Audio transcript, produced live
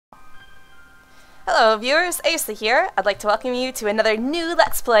Hello viewers, Asa here. I'd like to welcome you to another new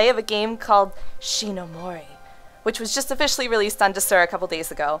Let's Play of a game called Shi No Mori, which was just officially released on Desura a couple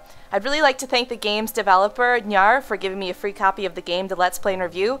days ago. I'd really like to thank the game's developer, Nyar, for giving me a free copy of the game to Let's Play and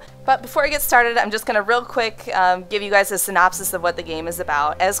review. But before I get started, I'm just going to real quick give you guys a synopsis of what the game is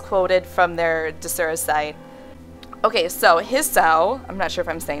about, as quoted from their Desura site. Okay, so Hisao, I'm not sure if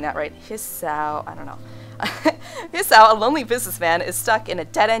I'm saying that right, Hisao, I don't know. Hisao, a lonely businessman, is stuck in a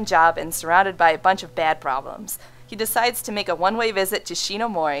dead-end job and surrounded by a bunch of bad problems. He decides to make a one-way visit to Shi No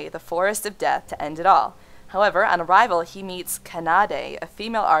Mori, the forest of death, to end it all. However, on arrival, he meets Kanade, a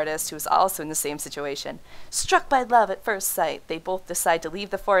female artist who is also in the same situation. Struck by love at first sight, they both decide to leave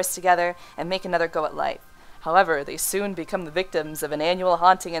the forest together and make another go at life. However, they soon become the victims of an annual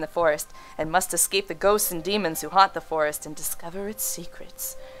haunting in the forest and must escape the ghosts and demons who haunt the forest and discover its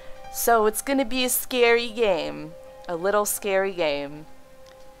secrets. So it's gonna be a scary game. A little scary game.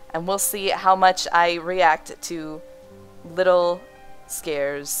 And we'll see how much I react to little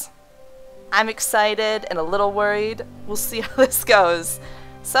scares. I'm excited and a little worried. We'll see how this goes.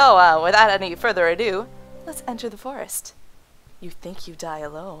 So, without any further ado, let's enter the forest. You think you die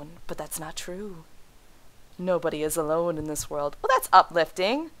alone, but that's not true. Nobody is alone in this world. Well, that's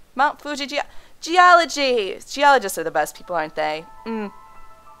uplifting. Mount Fuji Geology! Geologists are the best people, aren't they?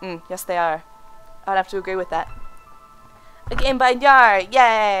 Yes they are. I'd have to agree with that. A game by Nyar!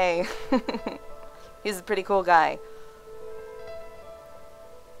 Yay! He's a pretty cool guy.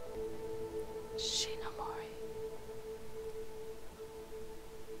 Shi No Mori.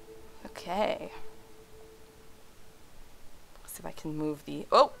 Okay. Let's see if I can move the...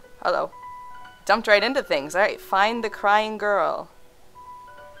 Oh! Hello. Dumped right into things. Alright, find the crying girl.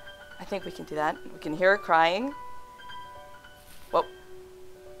 I think we can do that. We can hear her crying. Whoa.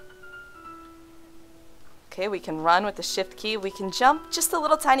 Okay, we can run with the shift key. We can jump just a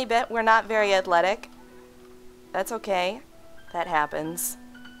little tiny bit. We're not very athletic. That's okay. That happens.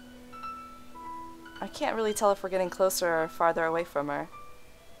 I can't really tell if we're getting closer or farther away from her.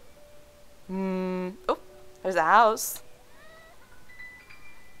 Oh, there's a house.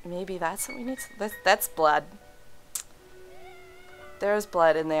 Maybe that's what we need to... That's blood. There's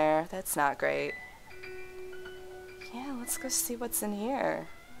blood in there. That's not great. Yeah, let's go see what's in here.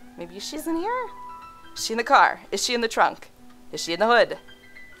 Maybe she's in here? Is she in the car? Is she in the trunk? Is she in the hood?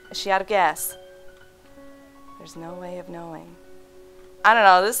 Is she out of gas? There's no way of knowing. I don't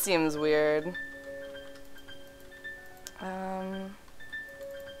know, this seems weird. I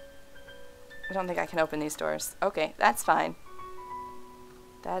don't think I can open these doors. Okay, that's fine.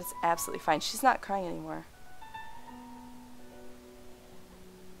 That's absolutely fine. She's not crying anymore.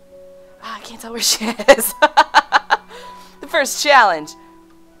 Ah, I can't tell where she is. The first challenge.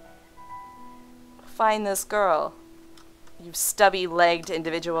 Find this girl. You stubby-legged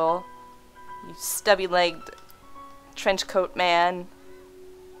individual. You stubby-legged trench coat man.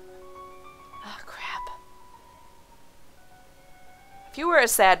 Oh, crap. If you were a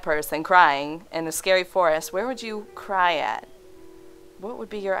sad person crying in a scary forest, where would you cry at? What would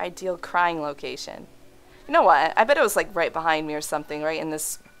be your ideal crying location? You know what? I bet it was like right behind me or something, right in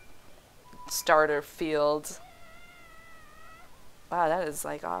this starter field. Wow, that is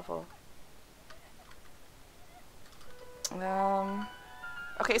like awful.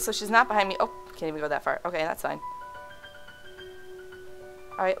 Okay, so she's not behind me. Oh, can't even go that far. Okay, that's fine.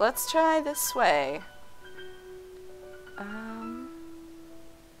 Alright, let's try this way.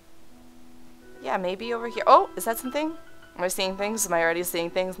 Yeah, maybe over here. Oh, is that something? Am I seeing things? Am I already seeing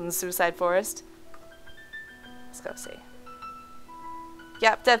things in the Suicide Forest? Let's go see.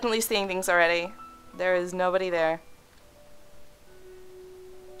 Yep, definitely seeing things already. There is nobody there.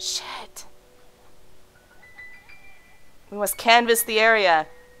 Shit. We must canvass the area.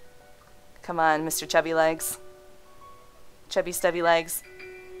 Come on, Mr. Chubby Legs. Chubby Stubby Legs.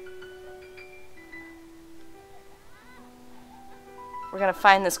 We're gonna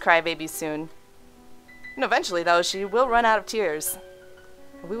find this crybaby soon. And eventually, though, she will run out of tears.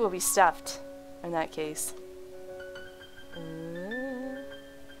 We will be stuffed in that case.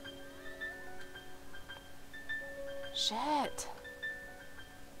 Shit.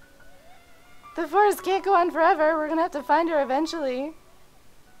 The forest can't go on forever. We're gonna have to find her eventually.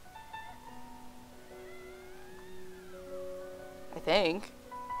 I think.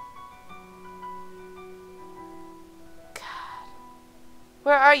 God.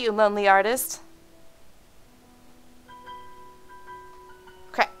 Where are you, lonely artist?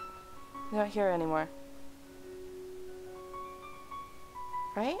 Crap. I don't hear her anymore.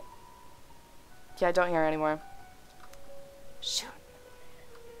 Right? Yeah, I don't hear her anymore. Shoot.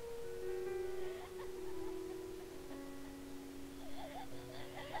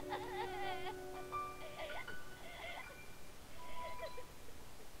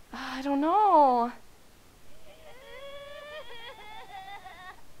 I don't know.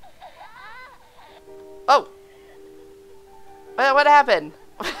 Oh. What happened?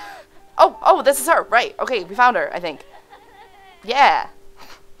 Oh, this is her. Right. Okay, we found her, I think. Yeah.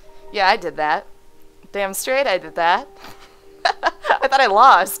 Yeah, I did that. Damn straight I did that. I thought I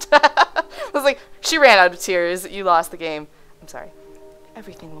lost. I was like, she ran out of tears. You lost the game. I'm sorry.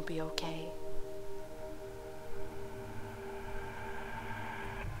 Everything will be okay.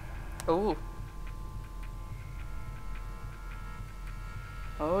 Ooh.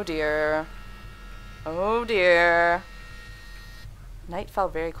 Oh dear. Oh dear. Night fell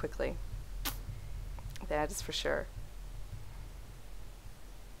very quickly. That is for sure.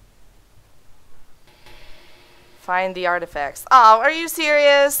 Find the artifacts. Oh, are you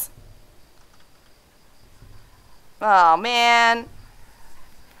serious? Oh, man.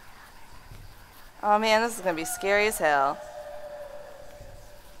 Oh, man, this is going to be scary as hell.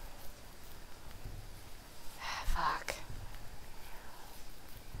 Fuck.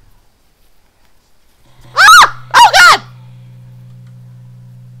 Ah! Oh, God!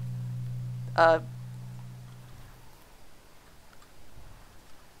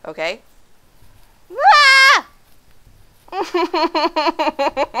 Okay. Ah! How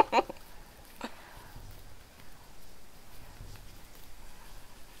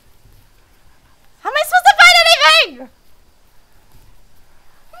am I supposed to find anything?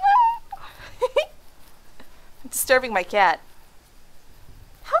 I'm disturbing my cat.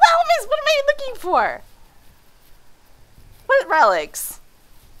 How the hell what am I looking for? What relics?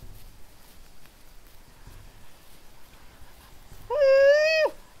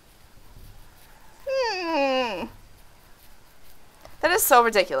 That is so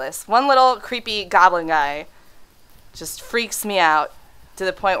ridiculous. One little creepy goblin guy just freaks me out to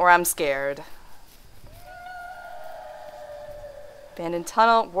the point where I'm scared. Abandoned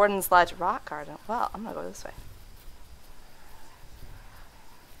tunnel, Warden's Lodge, rock garden. Well, I'm gonna go this way.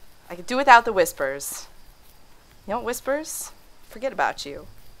 I could do without the whispers. You know what, whispers? Forget about you.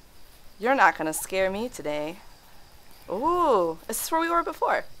 You're not gonna scare me today. Ooh, this is where we were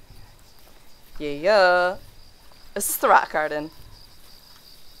before. Yeah. This is the rock garden.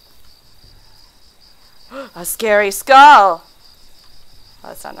 A scary skull! Oh,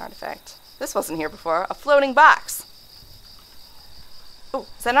 that's not an artifact. This wasn't here before. A floating box. Oh,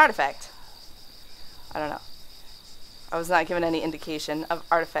 is that an artifact? I don't know. I was not given any indication of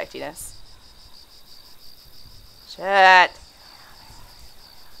artifactiness. Shit.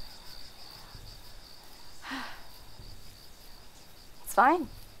 It's fine.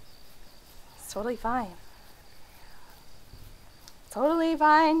 It's totally fine. Totally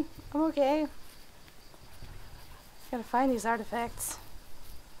fine. I'm okay. Gotta find these artifacts.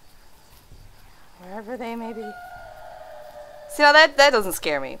 Wherever they may be. See, now that doesn't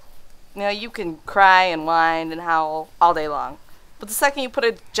scare me. You know, you can cry and whine and howl all day long. But the second you put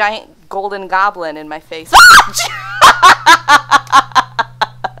a giant golden goblin in my face...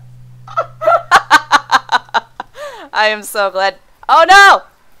 I am so glad... Oh no!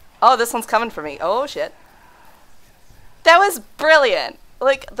 Oh, this one's coming for me. Oh shit. That was brilliant!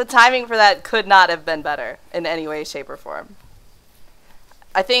 Like, the timing for that could not have been better in any way, shape, or form.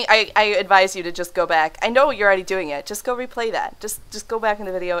 I think I advise you to just go back. I know you're already doing it. Just go replay that. Just go back in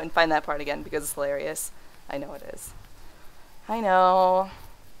the video and find that part again because it's hilarious. I know it is. I know.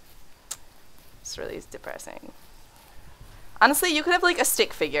 It's really depressing. Honestly, you could have like a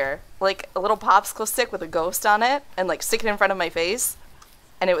stick figure, like a little popsicle stick with a ghost on it, and like stick it in front of my face,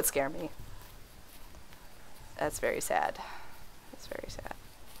 and it would scare me. That's very sad. Very sad.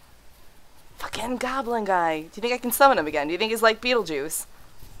 Fucking goblin guy. Do you think I can summon him again? Do you think he's like Beetlejuice?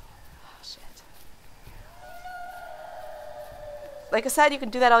 Oh, shit. Like I said, you can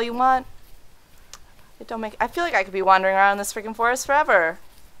do that all you want. It don't make... I feel like I could be wandering around this freaking forest forever.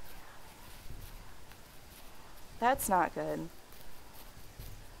 That's not good.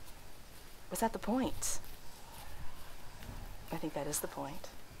 Was that the point? I think that is the point.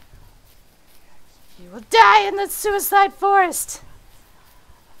 You will die in the suicide forest!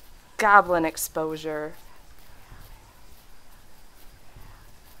 Goblin exposure.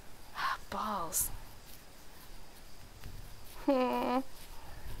 Balls. Is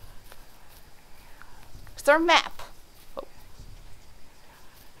there a map? Oh.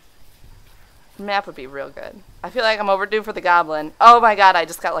 Map would be real good. I feel like I'm overdue for the goblin. Oh my god, I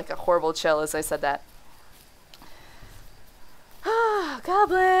just got like a horrible chill as I said that. Ah,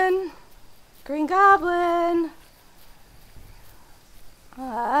 goblin. Green goblin.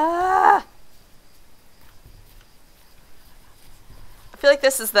 Ah. I feel like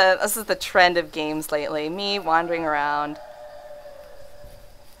this is the trend of games lately. Me wandering around.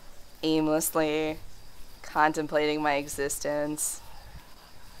 aimlessly contemplating my existence,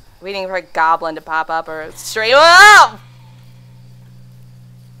 waiting for a goblin to pop up or straight. Whoa!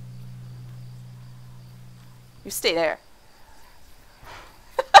 You stay there.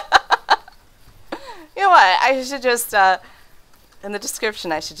 You know what? I should just in the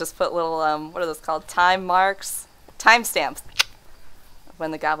description I should just put little what are those called? Time marks, timestamps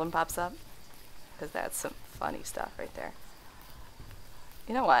when the goblin pops up, because that's some funny stuff right there.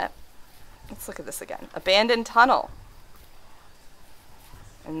 You know what? Let's look at this again. Abandoned tunnel.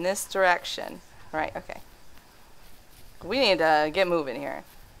 In this direction. Right, okay. We need to get moving here.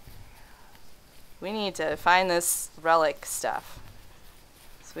 We need to find this relic stuff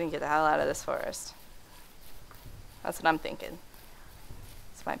so we can get the hell out of this forest. That's what I'm thinking.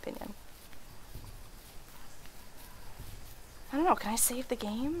 That's my opinion. I don't know, can I save the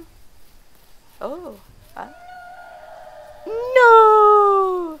game? Oh.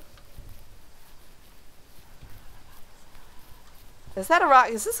 No! Is that a rock?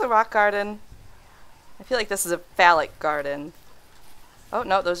 Is this a rock garden? I feel like this is a phallic garden. Oh,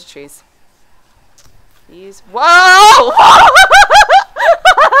 no, those are trees. These. Whoa!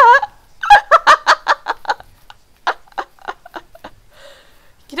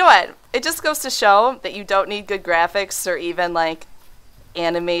 You know what? It just goes to show that you don't need good graphics or even like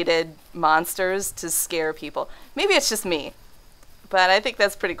animated monsters to scare people. Maybe it's just me, but I think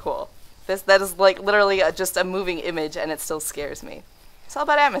that's pretty cool. That is like literally just a moving image and it still scares me. It's all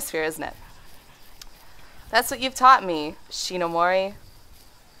about atmosphere, isn't it? That's what you've taught me, Shi No Mori.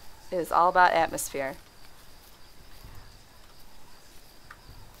 It is all about atmosphere.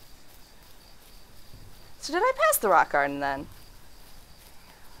 So did I pass the rock garden then?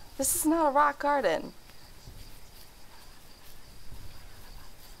 This is not a rock garden.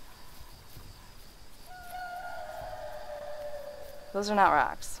 Those are not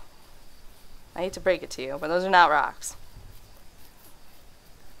rocks. I hate to break it to you, but those are not rocks.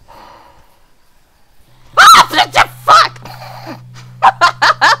 Fuck!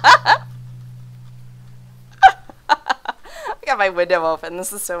 I got my window open.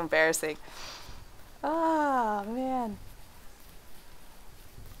 This is so embarrassing. Oh, man.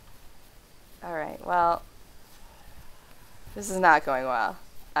 Alright, well, this is not going well.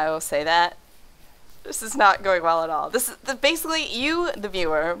 I will say that. This is not going well at all. This is basically you, the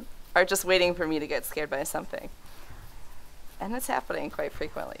viewer, are just waiting for me to get scared by something. And it's happening quite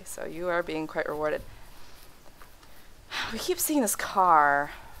frequently, so you are being quite rewarded. We keep seeing this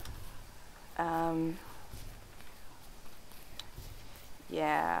car. Yeah,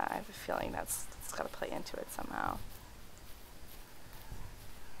 I have a feeling that's got to play into it somehow.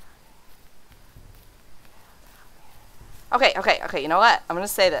 Okay, you know what? I'm going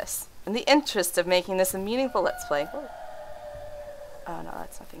to say this. In the interest of making this a meaningful Let's Play... Oh, no,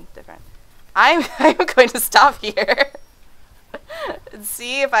 that's nothing different. I'm going to stop here and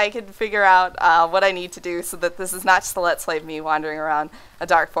see if I can figure out what I need to do so that this is not just a Let's Play of me wandering around a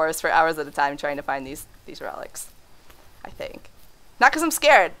dark forest for hours at a time trying to find these relics. I think. Not because I'm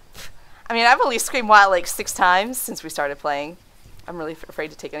scared. I mean, I've only screamed wild like 6 times since we started playing. I'm really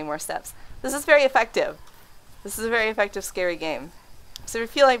afraid to take any more steps. This is very effective. This is a very effective, scary game. So if you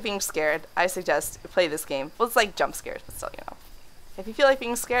feel like being scared, I suggest play this game. Well, it's like jump scares, but still, you know. If you feel like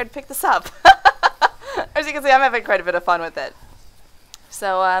being scared, pick this up. As you can see, I'm having quite a bit of fun with it.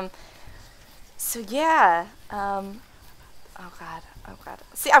 So, yeah. Oh God.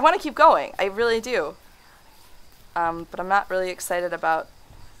 See, I want to keep going. I really do. But I'm not really excited about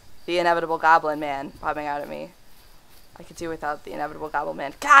the inevitable Goblin Man popping out at me. I could do without the inevitable Goblin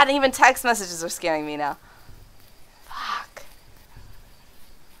Man. God, even text messages are scaring me now. Fuck.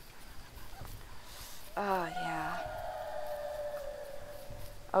 Oh, yeah.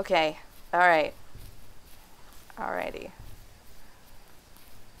 Okay. Alright. Alrighty.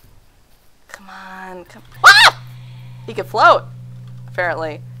 Come on. Come. Ah! He can float.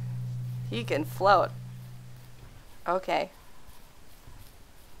 Apparently. He can float. Okay.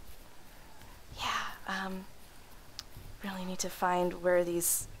 Yeah, really need to find where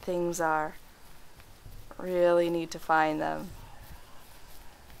these things are. Really need to find them.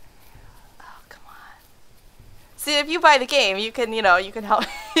 Oh, come on. See, if you buy the game, you can, you know, you can help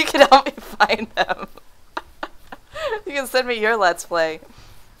you can help me find them. You can send me your Let's Play.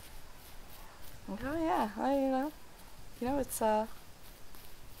 Oh yeah, you know, it's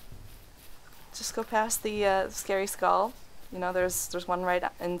just go past the scary skull. You know, there's one right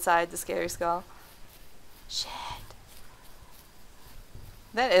inside the scary skull. Shit.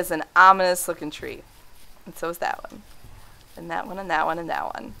 That is an ominous looking tree. And so is that one. And that one, and that one, and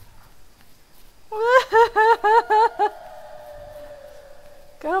that one.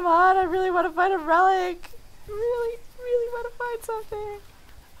 Come on, I really want to find a relic. Really, really want to find something.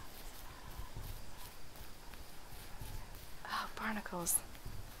 Oh, barnacles.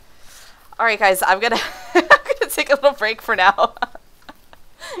 Alright guys, I'm gonna I'm gonna take a little break for now.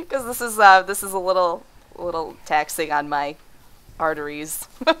 Because this is a little taxing on my arteries.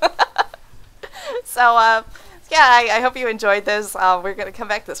 So yeah, I hope you enjoyed this. We're gonna come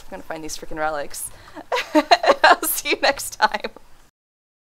back to this. We're gonna find these freaking relics. I'll see you next time.